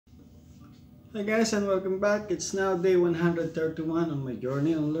Hi guys and welcome back. It's now day 131 on my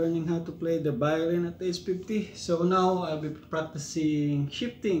journey on learning how to play the violin at age 50. So now I'll be practicing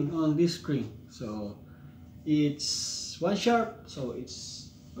shifting on this string. So it's 1 sharp, so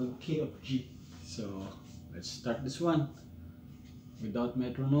it's on key of G. So let's start this one without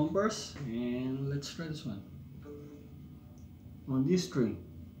metronome numbers and let's try this one on this string.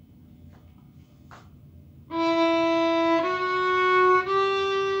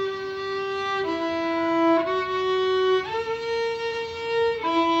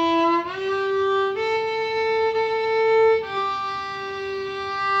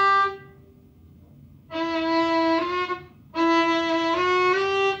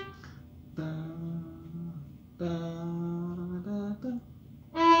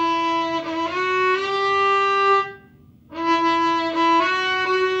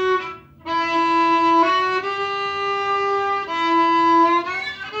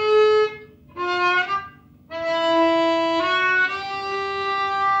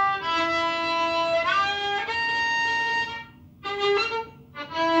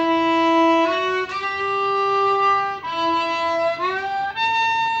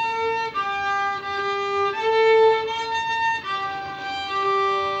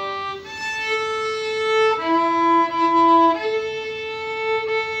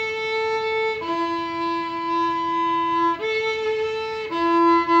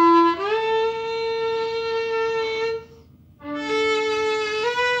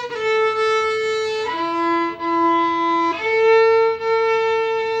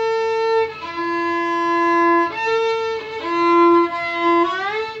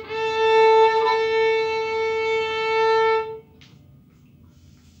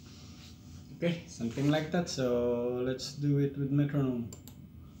 Okay, something like that. So let's do it with metronome.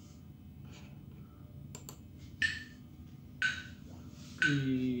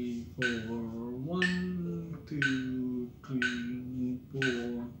 3, 4, 1, 2, 3,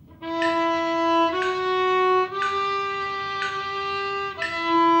 4.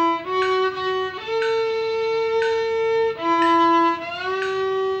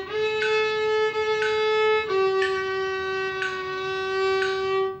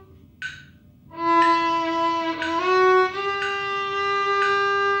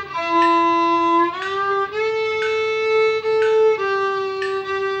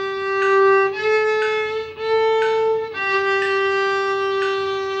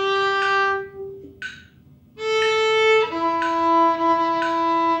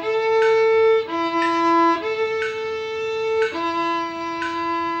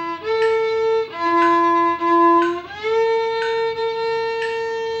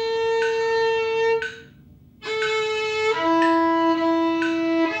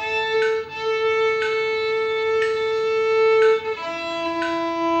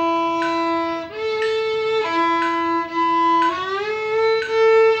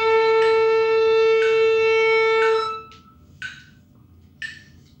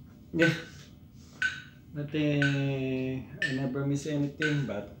 Yeah, nothing, I never miss anything,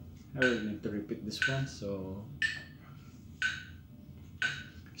 but I will need to repeat this one. So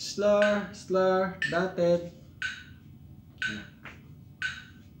slur, slur, dotted.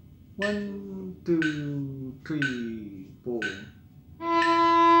 1, 2, 3, 4.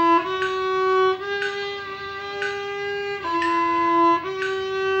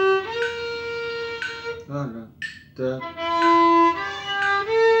 The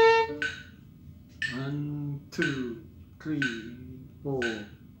 1, 2, 3, 4.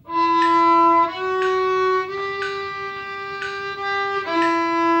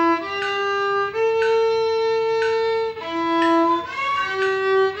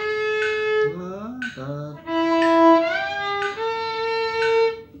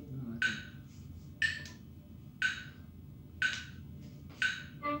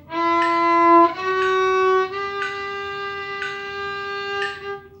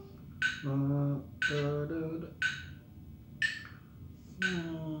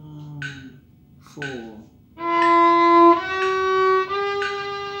 Four.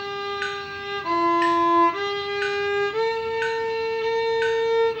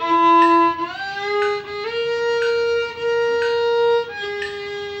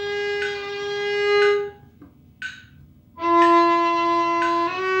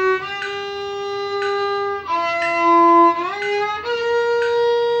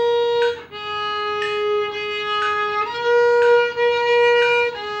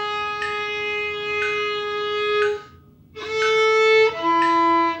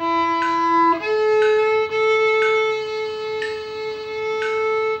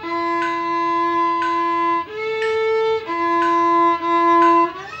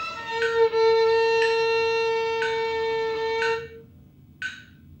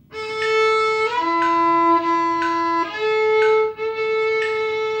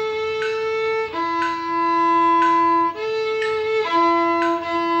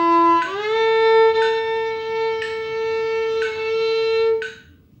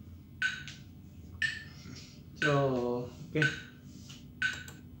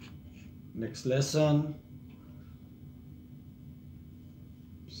 next lesson.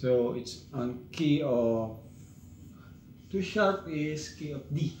 So it's on key of 2 sharp is key of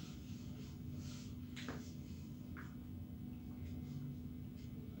D.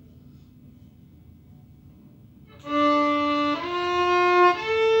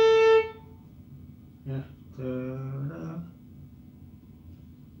 Yeah. Ta-da.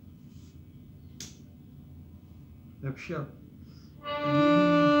 F sharp.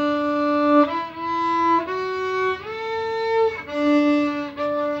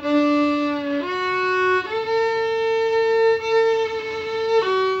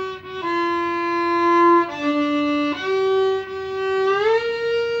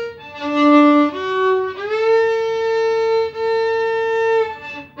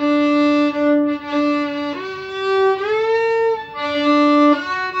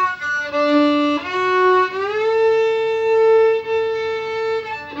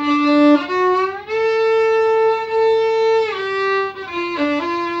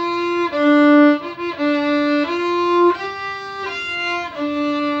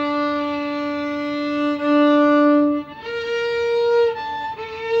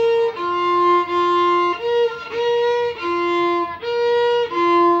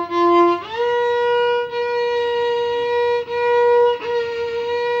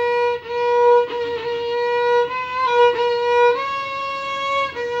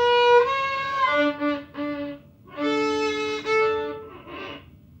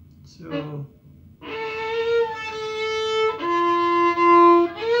 So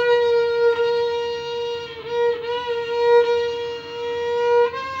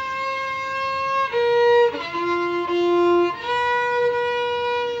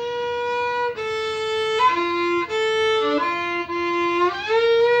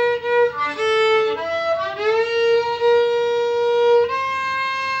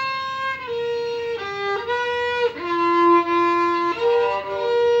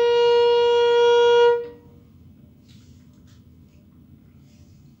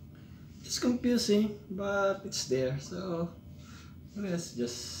it's confusing, but it's there. So let's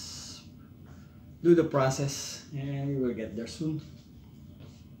just do the process and we will get there soon.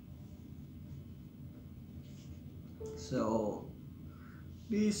 So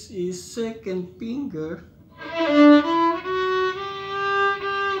this is second finger.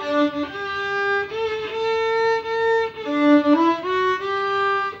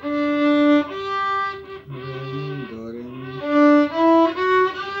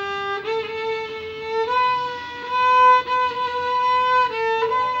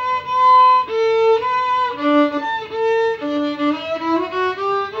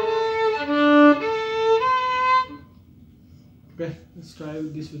 Okay, let's try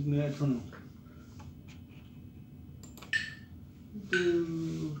this with metronome.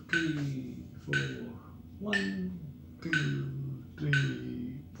 2, 3, 4. 1, 2,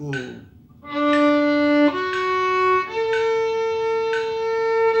 3, 4.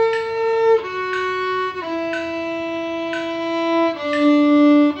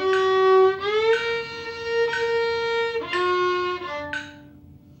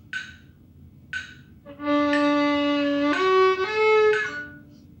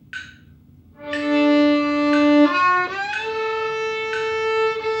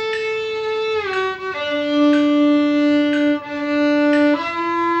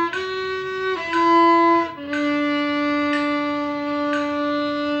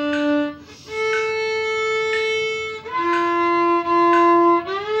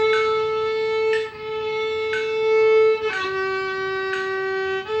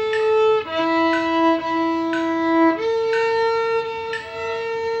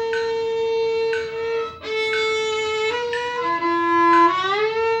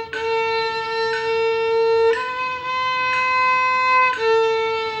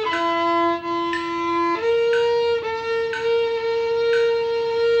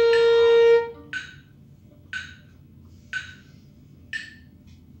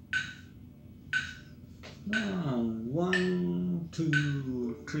 Now, 1,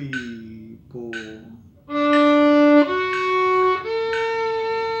 2, 3, 4.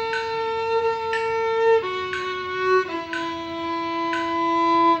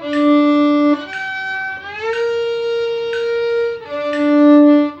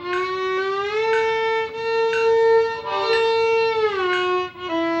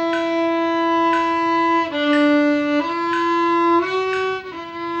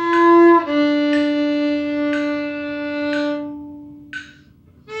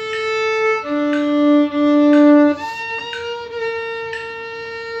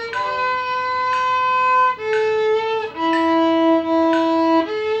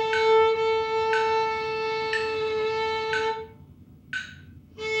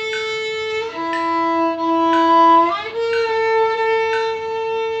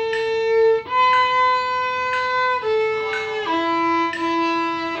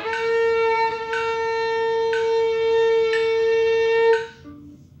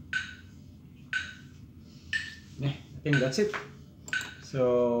 think that's it.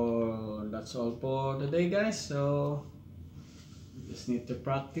 So that's all for today, guys. So just need to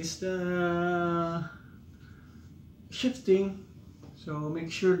practice the shifting. So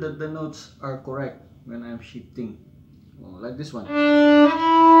make sure that the notes are correct when I'm shifting. So, like this one.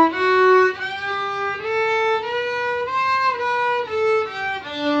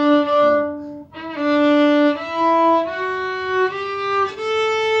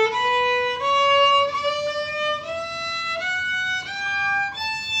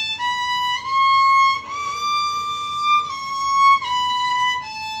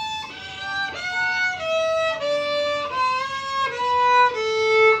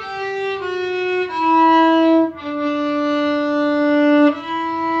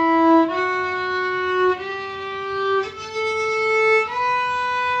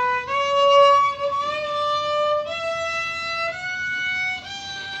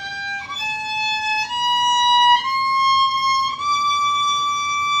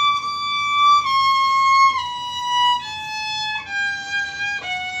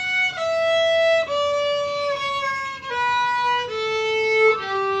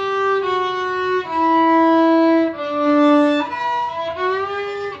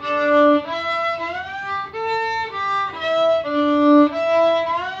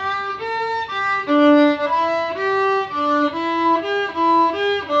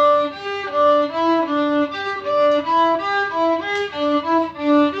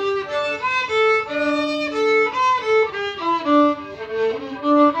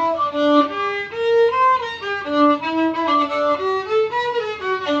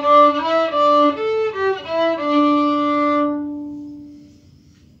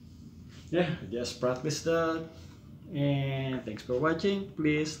 Yeah, just practice that. And thanks for watching.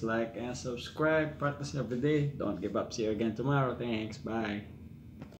 Please like and subscribe. Practice every day. Don't give up. See you again tomorrow. Thanks. Bye.